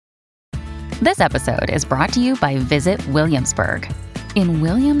This episode is brought to you by Visit Williamsburg. In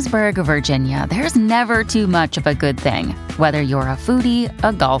Williamsburg, Virginia, there's never too much of a good thing. Whether you're a foodie,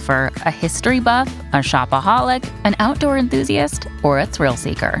 a golfer, a history buff, a shopaholic, an outdoor enthusiast, or a thrill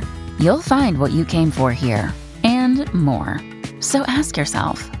seeker, you'll find what you came for here and more. So ask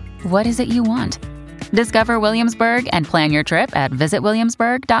yourself, what is it you want? Discover Williamsburg and plan your trip at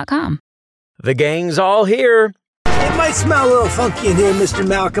visitwilliamsburg.com. The gang's all here. It might smell a little funky in here, Mr.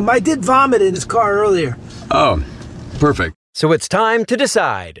 Malcolm. I did vomit in his car earlier. Oh, perfect. So it's time to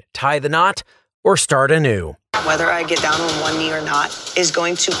decide, tie the knot or start anew. Whether I get down on one knee or not is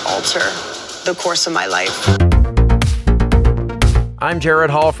going to alter the course of my life. I'm Jared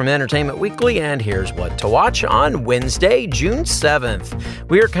Hall from Entertainment Weekly, and here's what to watch on Wednesday, June 7th.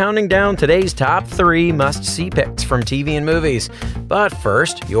 We are counting down today's top 3 must-see picks from TV and movies. But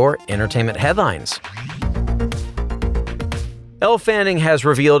first, your entertainment headlines. Elle Fanning has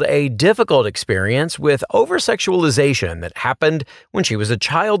revealed a difficult experience with over-sexualization that happened when she was a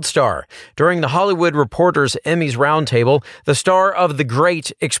child star. During the Hollywood Reporter's Emmys Roundtable, the star of The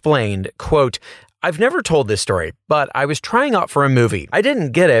Great explained, quote, "I've never told this story, but I was trying out for a movie. I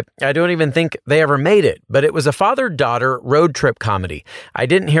didn't get it. I don't even think they ever made it, but it was a father-daughter road trip comedy. I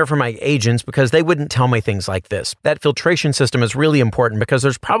didn't hear from my agents because they wouldn't tell me things like this. That filtration system is really important because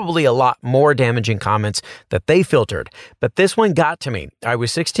there's probably a lot more damaging comments that they filtered. But this one got to me. I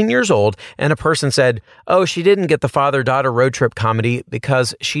was 16 years old and a person said, 'Oh, she didn't get the father-daughter road trip comedy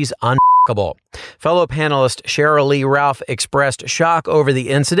because she's unfuckable.'" Fellow panelist Cheryl Lee Ralph expressed shock over the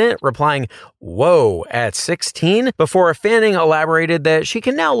incident, replying, "Whoa, at 16?" before Fanning elaborated that she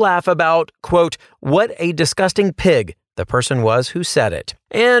can now laugh about, quote, "what a disgusting pig the person was who said it."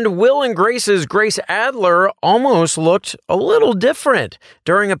 And Will and Grace's Grace Adler almost looked a little different.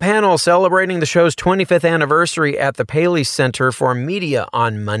 During a panel celebrating the show's 25th anniversary at the Paley Center for Media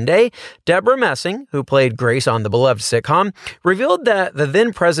on Monday, Deborah Messing, who played Grace on the beloved sitcom, revealed that the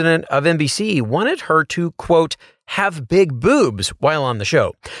then president of NBC wanted her to, quote, "have big boobs" while on the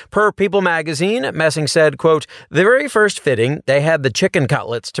show. Per People magazine, Messing said, quote, "The very first fitting, they had the chicken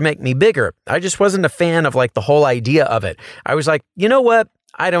cutlets to make me bigger. I just wasn't a fan of like the whole idea of it. I was like, you know what?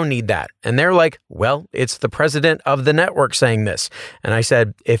 I don't need that." And they're like, "Well, it's the president of the network saying this." And I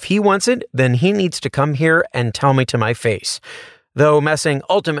said, if he wants it, then he needs to come here and tell me to my face. Though Messing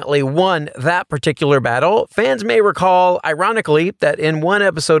ultimately won that particular battle, fans may recall, ironically, that in one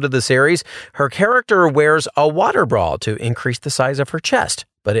episode of the series, her character wears a water bra to increase the size of her chest,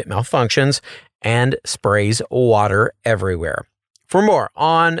 but it malfunctions and sprays water everywhere. For more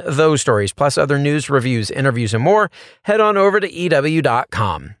on those stories, plus other news, reviews, interviews, and more, head on over to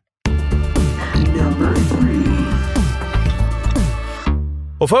EW.com. Number 3.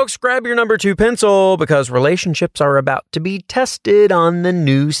 Well, folks, grab your number 2 pencil because relationships are about to be tested on the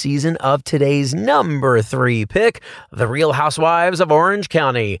new season of today's number 3 pick, The Real Housewives of Orange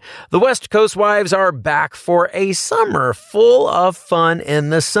County. The West Coast wives are back for a summer full of fun in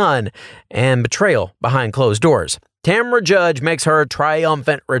the sun and betrayal behind closed doors. Tamra Judge makes her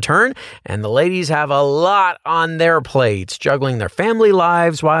triumphant return, and the ladies have a lot on their plates, juggling their family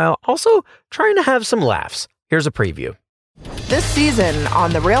lives while also trying to have some laughs. Here's a preview. This season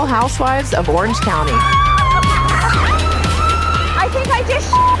on The Real Housewives of Orange County. I think I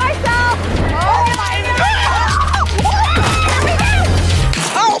just myself. Oh my God!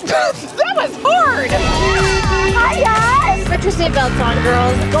 Oh, that was hard. Hi guys. Put your seatbelts on,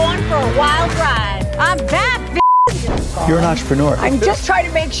 girls. Going for a wild ride. I'm back. You're an entrepreneur. I'm just trying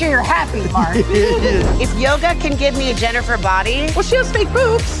to make sure you're happy, Mark. If yoga can give me a Jennifer body, Well, she has fake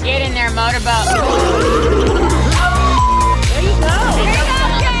boobs. Get in there, motorboat.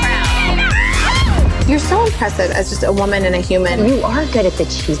 You're so impressive as just a woman and a human. You are good at the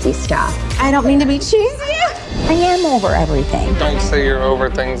cheesy stuff. I don't mean to be cheesy. I am over everything. Don't say you're over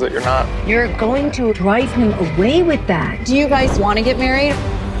things that you're not. You're going to drive him away with that. Do you guys want to get married?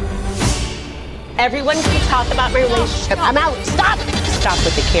 everyone can talk about my relationship. I'm out. Stop. Stop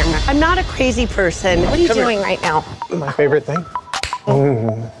with the camera. I'm not a crazy person. What are you doing right now? My favorite thing.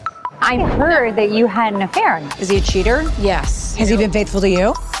 I heard that you had an affair. Is he a cheater? Yes. Has he been faithful to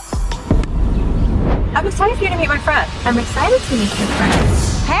you? I'm excited for you to meet my friend. I'm excited to meet your friend.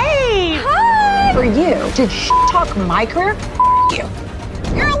 Hey! Hi! For you to talk my career, you.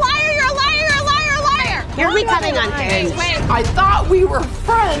 You're a liar, you're a liar, you're a liar, you're a liar! Here we coming on Hinge. I thought we were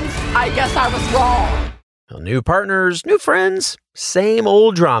friends. I guess I was wrong. Well, new partners, new friends, same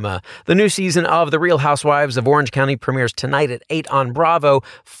old drama. The new season of The Real Housewives of Orange County premieres tonight at 8 on Bravo,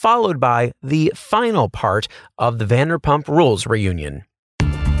 followed by the final part of the Vanderpump Rules reunion.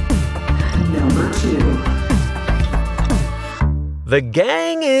 Number 2. The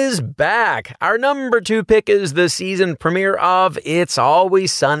gang is back. Our number 2 pick is the season premiere of It's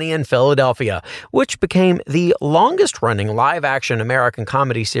Always Sunny in Philadelphia, which became the longest-running live-action American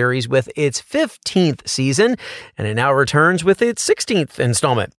comedy series with its 15th season, and it now returns with its 16th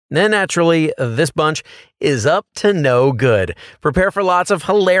installment. Then, naturally, this bunch is up to no good. Prepare for lots of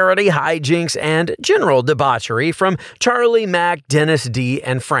hilarity, hijinks, and general debauchery from Charlie, Mac, Dennis, D,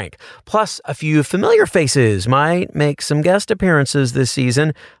 and Frank. Plus, a few familiar faces might make some guest appearances this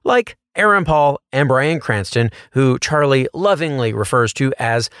season, like Aaron Paul and Bryan Cranston, who Charlie lovingly refers to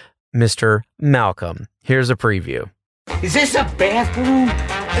as Mr. Malcolm. Here's a preview. Is this a bathroom?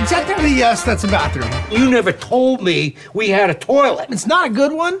 Technically, yes, that's a bathroom. You never told me we had a toilet. It's not a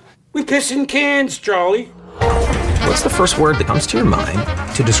good one. We piss in cans, Charlie. What's the first word that comes to your mind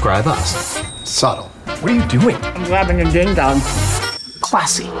to describe us? Subtle. What are you doing? I'm grabbing a ding-dong.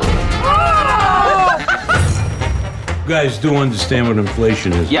 Classy. You guys do understand what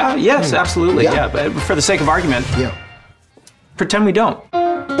inflation is? Yes, absolutely. Yeah, but for the sake of argument, pretend we don't.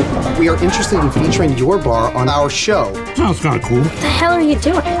 We are interested in featuring your bar on our show. Sounds kind of cool. What the hell are you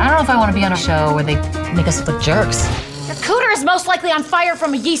doing? I don't know if I want to be on a show where they make us look like jerks. Your cooter is most likely on fire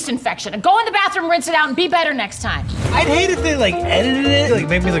from a yeast infection. And go in the bathroom, rinse it out, and be better next time. I'd hate if they, edited it,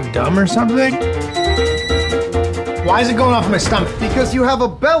 made me look dumb or something. Why is it going off my stomach? Because you have a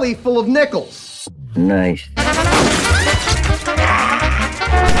belly full of nickels. Nice.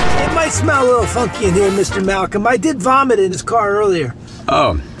 It might smell a little funky in here, Mr. Malcolm. I did vomit in his car earlier.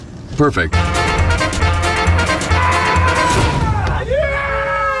 Oh, perfect.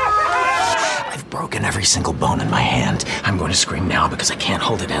 I've broken every single bone in my hand. I'm going to scream now because I can't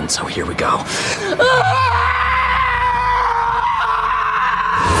hold it in, so here we go.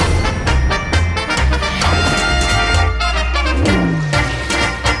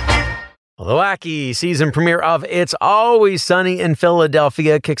 The wacky season premiere of It's Always Sunny in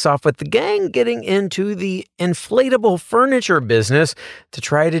Philadelphia kicks off with the gang getting into the inflatable furniture business to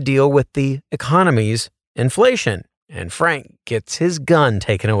try to deal with the economy's inflation. And Frank gets his gun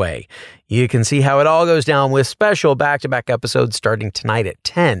taken away. You can see how it all goes down with special back-to-back episodes starting tonight at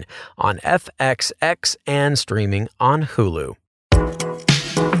 10 on FXX and streaming on Hulu.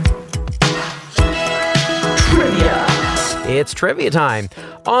 It's trivia time.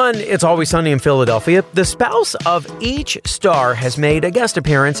 On It's Always Sunny in Philadelphia, the spouse of each star has made a guest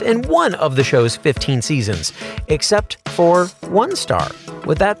appearance in one of the show's 15 seasons, except for one star.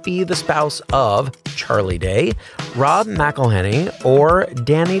 Would that be the spouse of Charlie Day, Rob McElhenney, or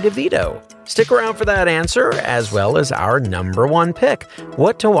Danny DeVito? Stick around for that answer, as well as our number 1 pick.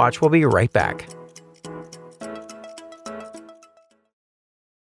 What to Watch will be right back.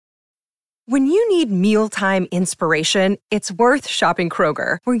 When you need mealtime inspiration, it's worth shopping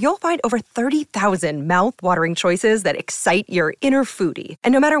Kroger, where you'll find over 30,000 mouth-watering choices that excite your inner foodie.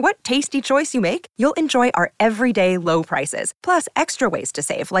 And no matter what tasty choice you make, you'll enjoy our everyday low prices, plus extra ways to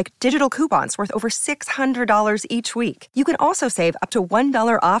save, like digital coupons worth over $600 each week. You can also save up to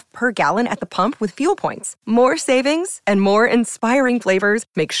 $1 off per gallon at the pump with fuel points. More savings and more inspiring flavors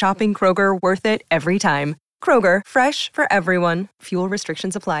make shopping Kroger worth it every time. Kroger, fresh for everyone. Fuel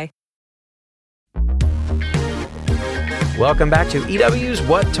restrictions apply. Welcome back to EW's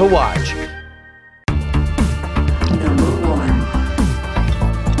What to Watch. Number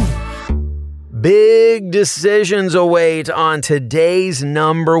 1. Big decisions await on today's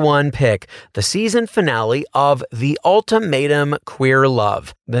number 1 pick, the season finale of The Ultimatum Queer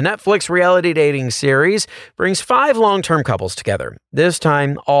Love. The Netflix reality dating series brings 5 long-term couples together, this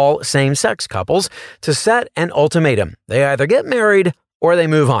time all same-sex couples, to set an ultimatum. They either get married or they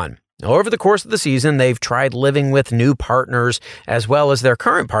move on. Over the course of the season, they've tried living with new partners as well as their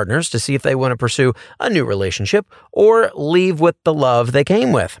current partners to see if they want to pursue a new relationship or leave with the love they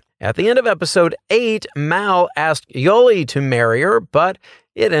came with. At the end of episode 8, Mal asked Yoli to marry her, but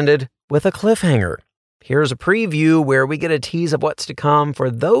it ended with a cliffhanger. Here's a preview where we get a tease of what's to come for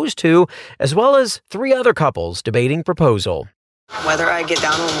those two, as well as 3 other couples debating proposal. Whether I get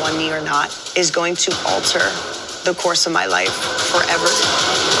down on one knee or not is going to alter the course of my life forever.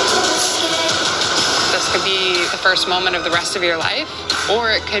 This could be the first moment of the rest of your life,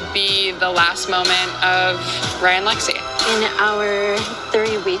 or it could be the last moment of Ryan and Lexi. In our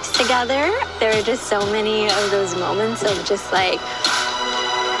 3 weeks together, there are just so many of those moments of just like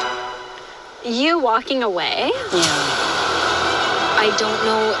you walking away. Yeah. I don't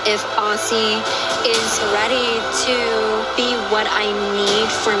know if Aussie is ready to be what I need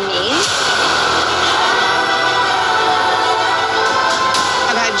for me.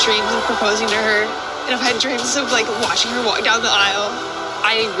 I've had dreams of proposing to her, and I've had dreams of watching her walk down the aisle.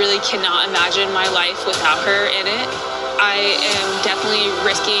 I really cannot imagine my life without her in it. I am definitely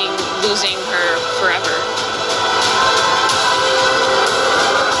risking losing her forever.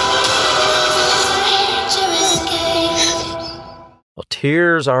 Well,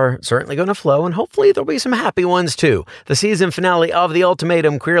 tears are certainly going to flow, and hopefully there'll be some happy ones too. The season finale of The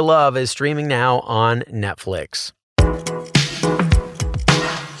Ultimatum, Queer Love, is streaming now on Netflix.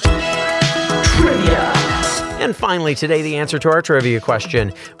 Trivia. And finally, today, the answer to our trivia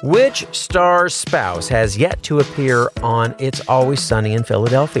question. Which star's spouse has yet to appear on It's Always Sunny in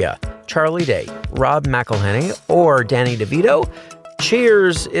Philadelphia? Charlie Day, Rob McElhenney, or Danny DeVito?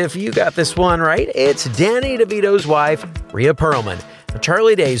 Cheers if you got this one right. It's Danny DeVito's wife, Rhea Perlman.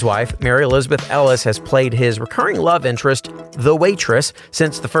 Charlie Day's wife, Mary Elizabeth Ellis, has played his recurring love interest, the waitress,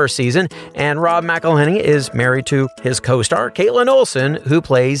 since the first season, and Rob McElhenney is married to his co-star, Caitlin Olsen, who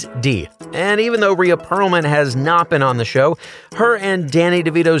plays Dee. And even though Rhea Perlman has not been on the show, her and Danny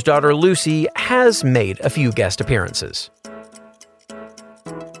DeVito's daughter, Lucy, has made a few guest appearances.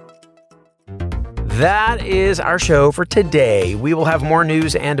 That is our show for today. We will have more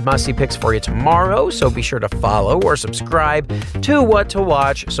news and must-see picks for you tomorrow, so be sure to follow or subscribe to What to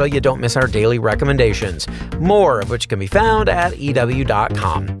Watch so you don't miss our daily recommendations, more of which can be found at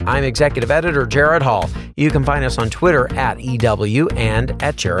EW.com. I'm Executive Editor Jared Hall. You can find us on Twitter at EW and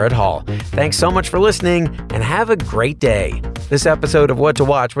at Jared Hall. Thanks so much for listening, and have a great day. This episode of What to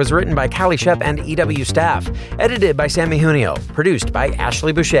Watch was written by Callie Shep and EW staff, edited by Sammy Junio, produced by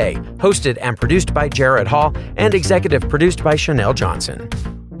Ashley Boucher, hosted and produced by Jared Hall, and executive produced by Chanel Johnson.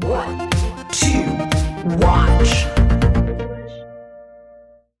 What to Watch.